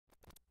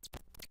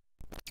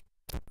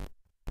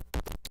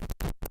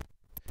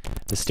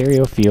The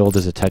stereo field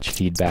is a touch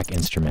feedback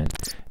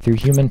instrument. Through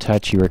human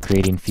touch, you are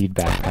creating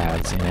feedback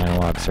paths in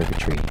analog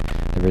circuitry.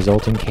 The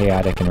resulting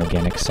chaotic and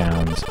organic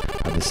sounds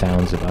are the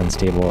sounds of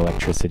unstable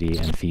electricity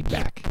and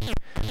feedback.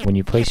 When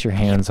you place your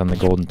hands on the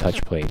golden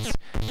touch plates,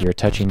 you are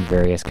touching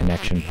various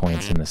connection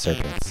points in the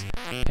circuits,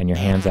 and your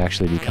hands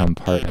actually become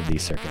part of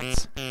these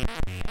circuits.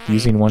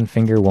 Using one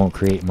finger won't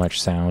create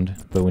much sound,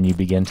 but when you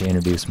begin to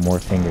introduce more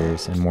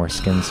fingers and more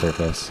skin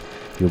surface,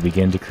 you'll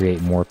begin to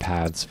create more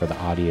paths for the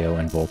audio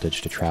and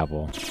voltage to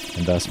travel,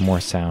 and thus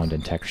more sound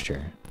and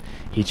texture.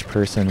 Each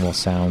person will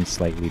sound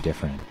slightly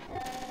different.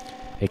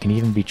 It can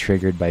even be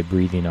triggered by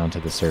breathing onto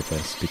the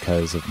surface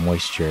because of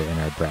moisture in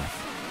our breath.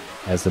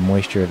 As the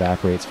moisture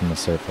evaporates from the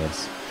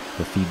surface,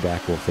 the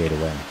feedback will fade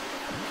away.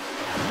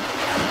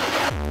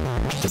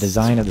 The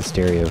design of the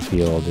stereo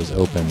field is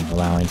open,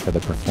 allowing for the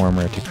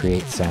performer to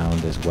create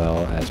sound as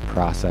well as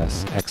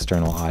process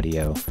external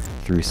audio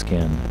through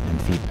skin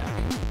and feedback.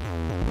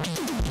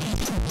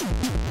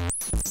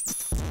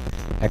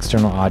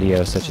 External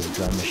audio such as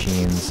drum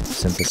machines,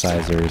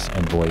 synthesizers,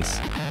 and voice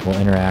will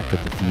interact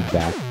with the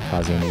feedback,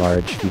 causing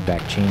large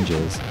feedback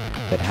changes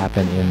that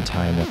happen in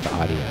time with the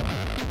audio.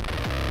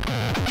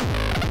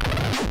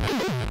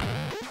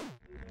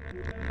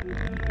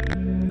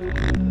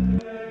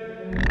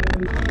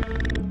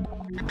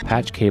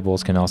 Patch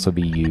cables can also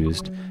be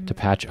used to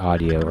patch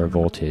audio or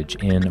voltage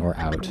in or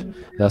out,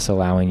 thus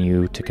allowing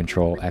you to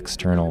control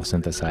external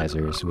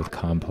synthesizers with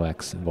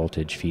complex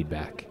voltage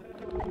feedback.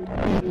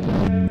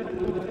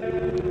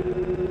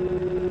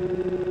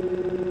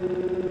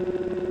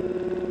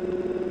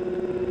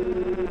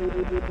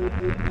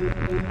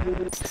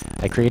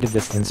 I created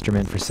this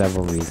instrument for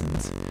several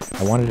reasons.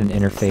 I wanted an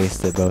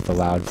interface that both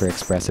allowed for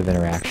expressive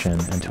interaction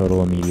and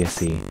total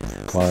immediacy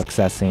while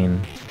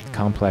accessing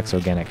complex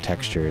organic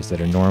textures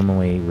that are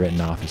normally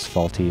written off as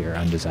faulty or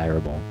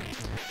undesirable.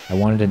 I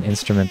wanted an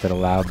instrument that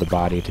allowed the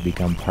body to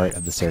become part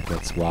of the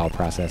circuits while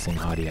processing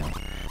audio.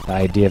 The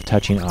idea of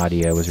touching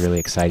audio was really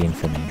exciting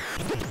for me.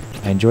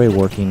 I enjoy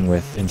working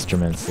with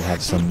instruments that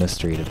have some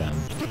mystery to them,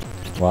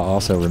 while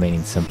also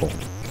remaining simple.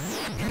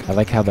 I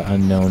like how the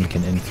unknown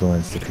can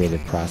influence the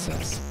creative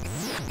process.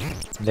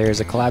 There is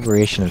a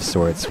collaboration of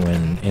sorts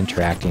when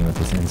interacting with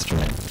this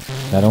instrument,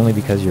 not only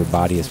because your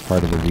body is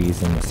part of the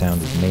reason the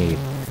sound is made,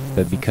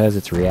 but because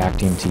it's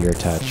reacting to your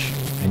touch,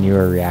 and you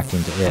are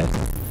reacting to it,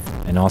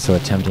 and also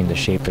attempting to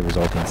shape the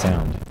resulting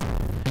sound.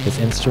 This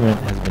instrument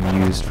has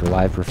been used for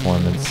live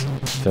performance,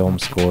 film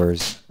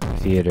scores,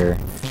 theater,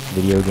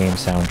 video game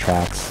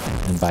soundtracks,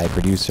 and by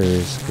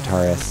producers,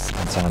 guitarists,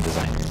 and sound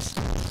designers.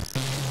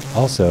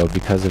 Also,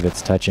 because of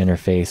its touch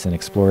interface and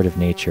explorative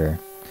nature,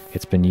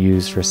 it's been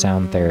used for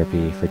sound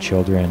therapy for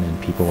children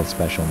and people with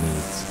special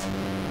needs.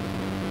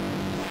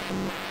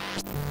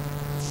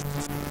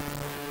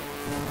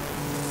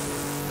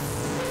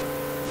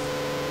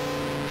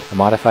 A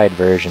modified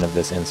version of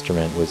this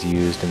instrument was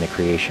used in the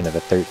creation of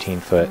a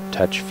 13-foot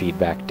touch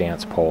feedback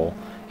dance pole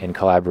in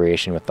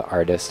collaboration with the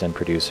artist and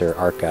producer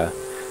Arca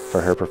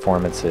for her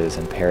performances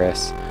in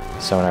Paris, the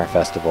Sonar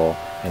Festival,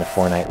 and a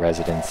 4-night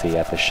residency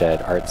at the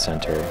Shed Art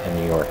Center in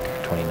New York,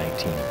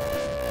 2019.